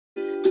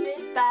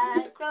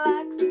back,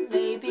 relax, and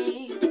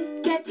maybe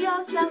get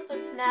yourself a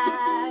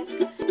snack.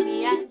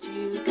 Me and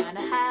you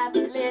gonna have a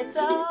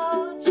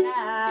little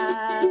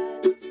chat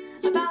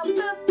about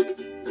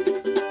books.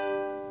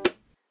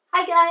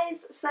 Hi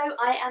guys, so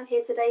I am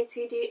here today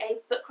to do a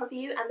book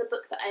review, and the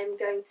book that I'm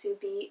going to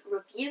be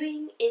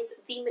reviewing is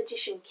The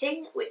Magician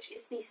King, which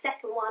is the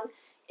second one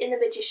in the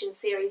Magician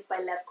series by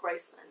Lev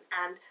Grossman.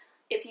 And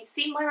if you've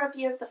seen my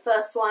review of the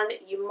first one,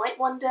 you might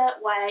wonder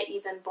why I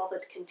even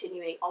bothered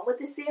continuing on with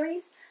this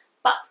series.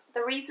 But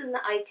the reason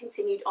that I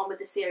continued on with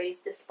the series,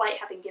 despite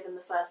having given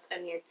the first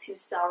only a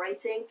 2-star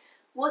rating,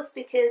 was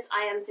because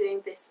I am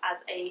doing this as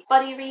a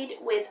buddy read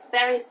with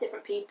various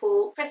different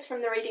people. Chris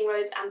from The Reading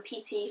Rose and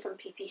PT from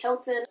PT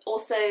Hilton.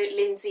 Also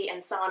Lindsay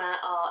and Sana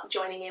are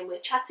joining in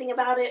with chatting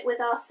about it with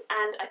us,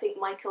 and I think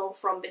Michael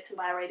from Bitten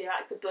by a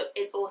Radioactive Book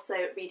is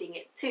also reading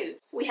it too.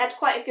 We had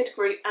quite a good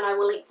group, and I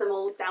will link them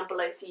all down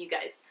below for you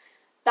guys.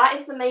 That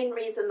is the main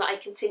reason that I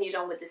continued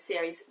on with this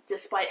series,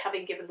 despite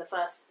having given the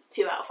first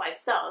 2 out of 5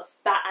 stars.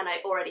 That, and I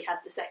already had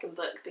the second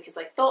book because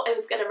I thought I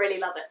was going to really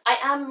love it. I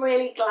am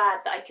really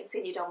glad that I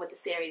continued on with the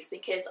series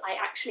because I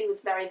actually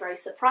was very, very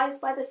surprised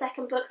by the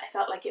second book. I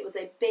felt like it was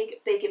a big,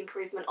 big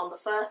improvement on the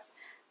first.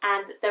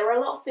 And there were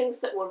a lot of things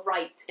that were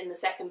right in the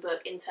second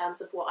book in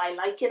terms of what I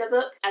like in a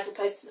book, as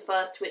opposed to the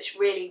first, which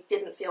really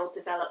didn't feel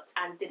developed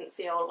and didn't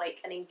feel like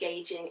an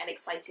engaging and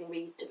exciting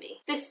read to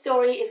me. This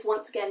story is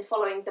once again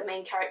following the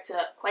main character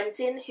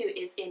Quentin, who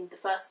is in the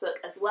first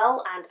book as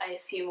well, and I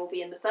assume will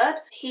be in the third.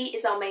 He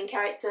is our main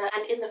character,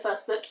 and in the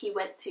first book he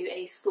went to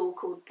a school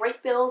called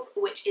Breakbills,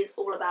 which is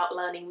all about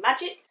learning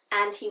magic,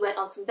 and he went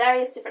on some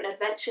various different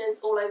adventures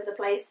all over the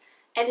place.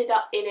 Ended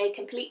up in a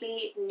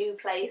completely new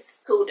place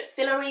called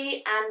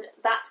Fillory, and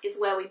that is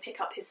where we pick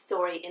up his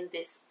story in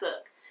this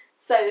book.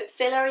 So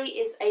Fillory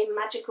is a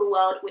magical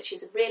world which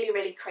is really,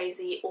 really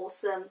crazy,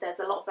 awesome. There's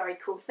a lot of very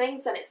cool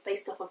things, and it's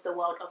based off of the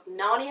world of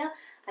Narnia,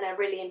 and I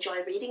really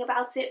enjoy reading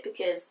about it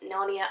because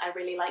Narnia I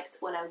really liked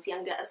when I was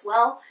younger as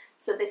well.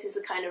 So this is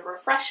a kind of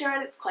refresher,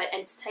 and it's quite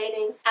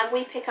entertaining. And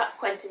we pick up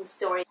Quentin's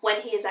story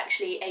when he is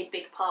actually a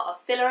big part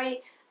of Fillory,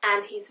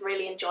 and he's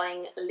really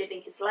enjoying living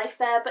his life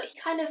there, but he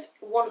kind of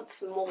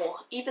wants more.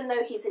 Even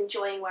though he's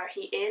enjoying where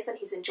he is and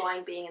he's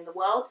enjoying being in the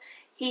world,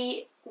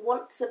 he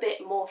wants a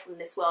bit more from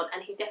this world,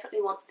 and he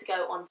definitely wants to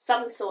go on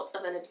some sort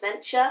of an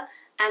adventure.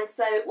 And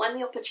so when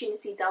the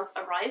opportunity does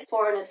arise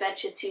for an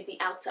adventure to the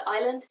outer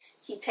island,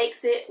 he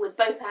takes it with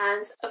both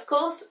hands. Of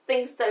course,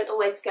 things don't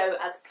always go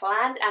as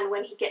planned, and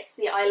when he gets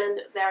to the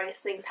island, various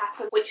things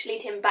happen which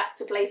lead him back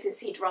to places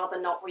he'd rather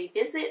not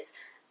revisit.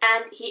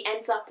 And he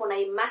ends up on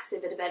a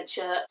massive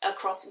adventure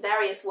across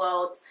various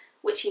worlds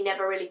which he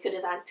never really could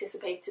have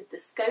anticipated the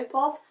scope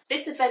of.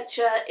 This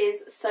adventure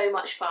is so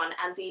much fun,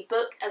 and the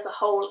book as a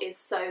whole is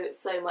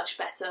so much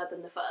better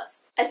than the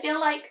first. I feel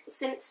like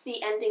since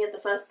the ending of the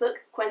first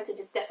book, Quentin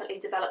has definitely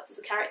developed as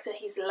a character.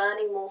 He's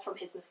learning more from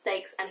his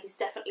mistakes, and he's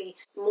definitely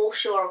more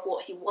sure of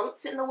what he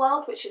wants in the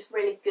world, which is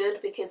really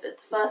good because at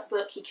the first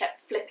book he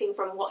kept flipping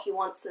from what he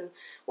wants and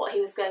what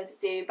he was going to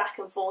do back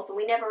and forth, and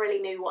we never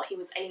really knew what he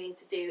was aiming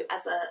to do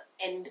as an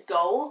end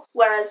goal.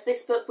 Whereas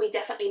this book we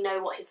definitely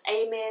know what his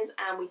aim is,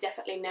 and we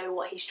definitely know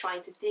what he's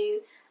trying to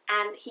do.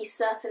 And he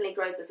certainly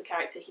grows as a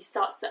character. He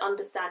starts to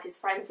understand his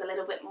friends a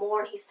little bit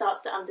more, and he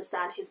starts to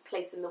understand his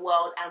place in the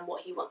world and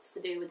what he wants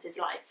to do with his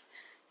life.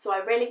 So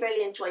I really,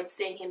 really enjoyed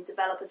seeing him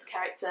develop as a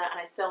character, and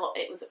I thought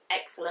it was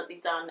excellently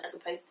done as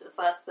opposed to the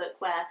first book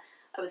where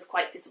I was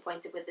quite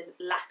disappointed with the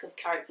lack of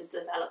character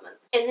development.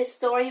 In this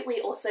story we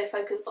also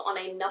focus on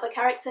another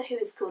character who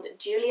is called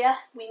Julia.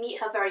 We meet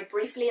her very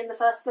briefly in the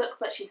first book,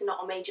 but she's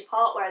not a major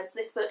part, whereas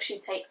this book she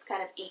takes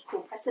kind of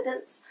equal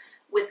precedence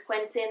with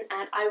Quentin,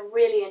 and I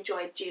really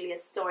enjoyed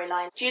Julia's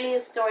storyline.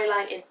 Julia's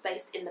storyline is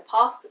based in the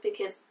past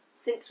because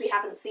since we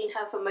haven't seen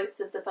her for most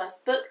of the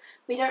first book,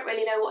 we don't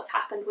really know what's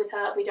happened with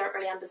her, we don't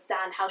really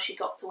understand how she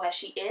got to where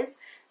she is.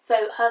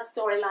 So her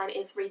storyline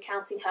is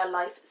recounting her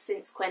life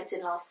since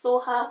Quentin last saw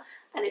her,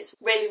 and it's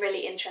really,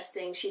 really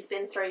interesting. She's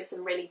been through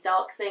some really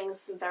dark things,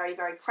 some very,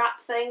 very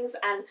crap things,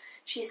 and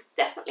she's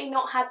definitely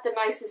not had the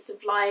nicest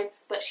of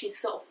lives, but she's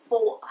sort of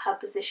fought her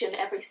position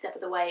every step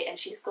of the way, and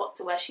she's got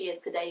to where she is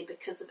today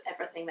because of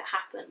everything that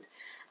happened.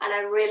 And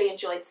I really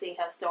enjoyed seeing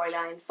her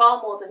storyline,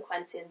 far more than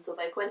Quentin's,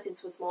 although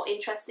Quentin's was more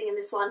interesting in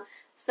this one.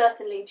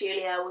 Certainly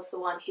Julia was the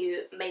one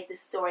who made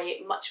this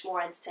story much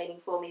more entertaining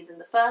for me than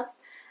the first,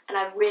 and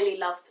I really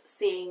loved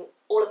seeing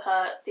all of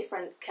her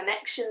different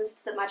connections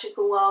to the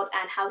magical world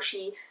and how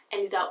she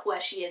ended up where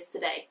she is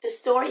today. The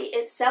story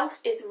itself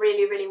is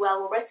really, really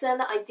well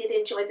written. I did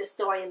enjoy the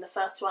story in the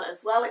first one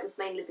as well. It was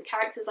mainly the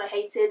characters I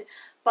hated,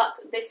 but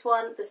this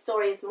one, the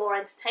story is more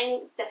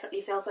entertaining. It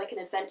definitely feels like an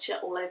adventure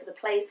all over the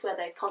place where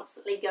they're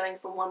constantly going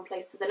from one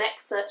place to the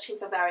next, searching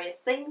for various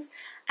things,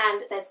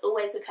 and there's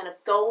always a kind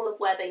of goal of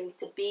where they need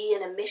to be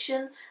in a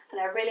mission, and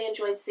I really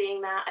enjoyed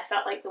seeing that. I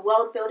felt like the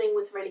world building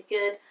was really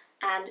good,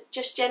 and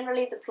just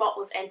generally the plot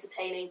was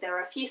entertaining. There were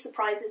a few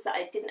surprises that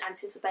I didn't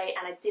anticipate,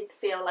 and I did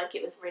feel like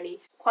it was really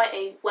quite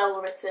a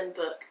well-written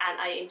book, and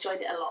I enjoyed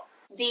it a lot.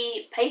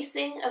 The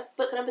pacing of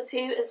book number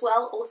 2 as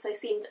well also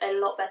seemed a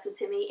lot better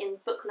to me. In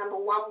book number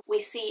 1 we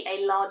see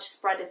a large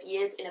spread of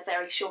years in a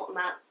very short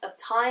amount of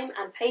time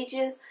and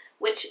pages,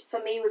 which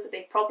for me was a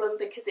big problem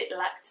because it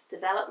lacked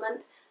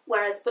development.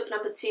 Whereas book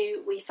number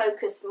 2 we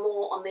focus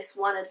more on this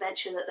one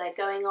adventure that they're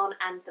going on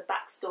and the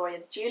backstory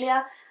of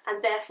Julia,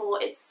 and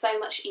therefore it's so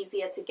much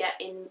easier to get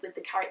in with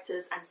the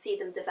characters and see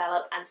them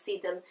develop and see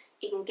them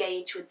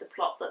engage with the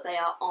plot that they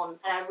are on.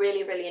 And I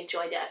really, really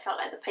enjoyed it. I felt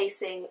like the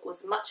pacing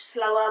was much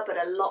slower but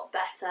a lot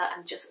better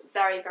and just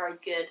very, very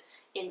good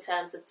in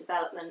terms of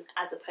development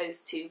as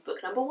opposed to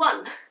book number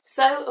 1.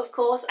 So, of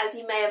course, as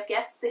you may have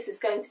guessed, this is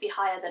going to be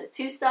higher than a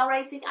 2-star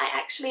rating. I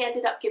actually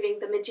ended up giving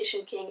The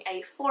Magician King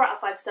a 4 out of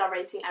 5 star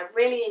rating. I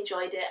really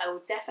enjoyed it. I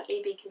will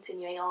definitely be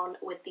continuing on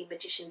with The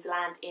Magician's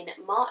Land in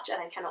March,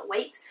 and I cannot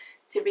wait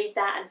to read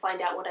that and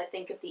find out what I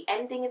think of the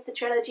ending of the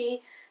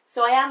trilogy.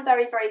 So I am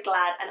very, very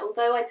glad, and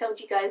although I told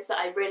you guys that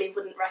I really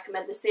wouldn't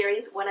recommend the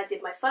series when I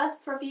did my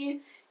first review,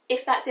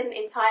 if that didn't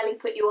entirely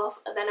put you off,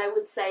 then I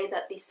would say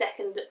that the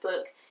second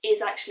book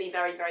is actually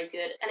very, very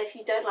good. And if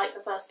you don't like the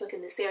first book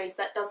in the series,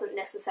 that doesn't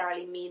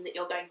necessarily mean that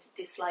you're going to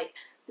dislike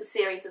the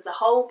series as a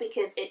whole,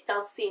 because it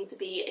does seem to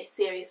be a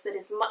series that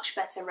is much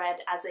better read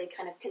as a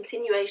kind of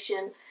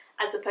continuation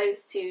as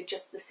opposed to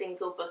just the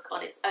single book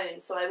on its own.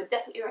 So I would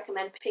definitely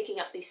recommend picking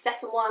up the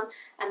second one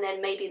and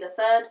then maybe the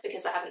third,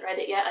 because I haven't read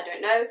it yet, I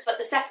don't know. But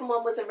the second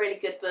one was a really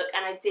good book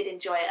and I did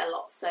enjoy it a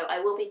lot, so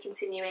I will be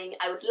continuing.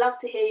 I would love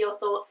to hear your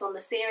thoughts on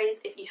the series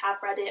if you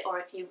have read it, or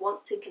if you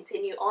want to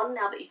continue on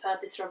now that you've heard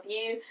this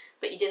review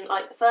but you didn't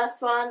like the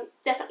first one.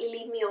 Definitely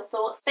leave me your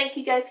thoughts. Thank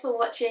you guys for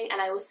watching,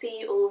 and I will see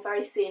you all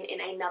very soon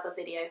in another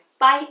video.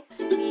 Bye!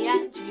 Me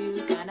and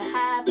you gonna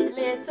have a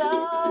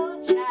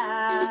little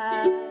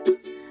chat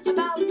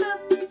about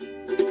the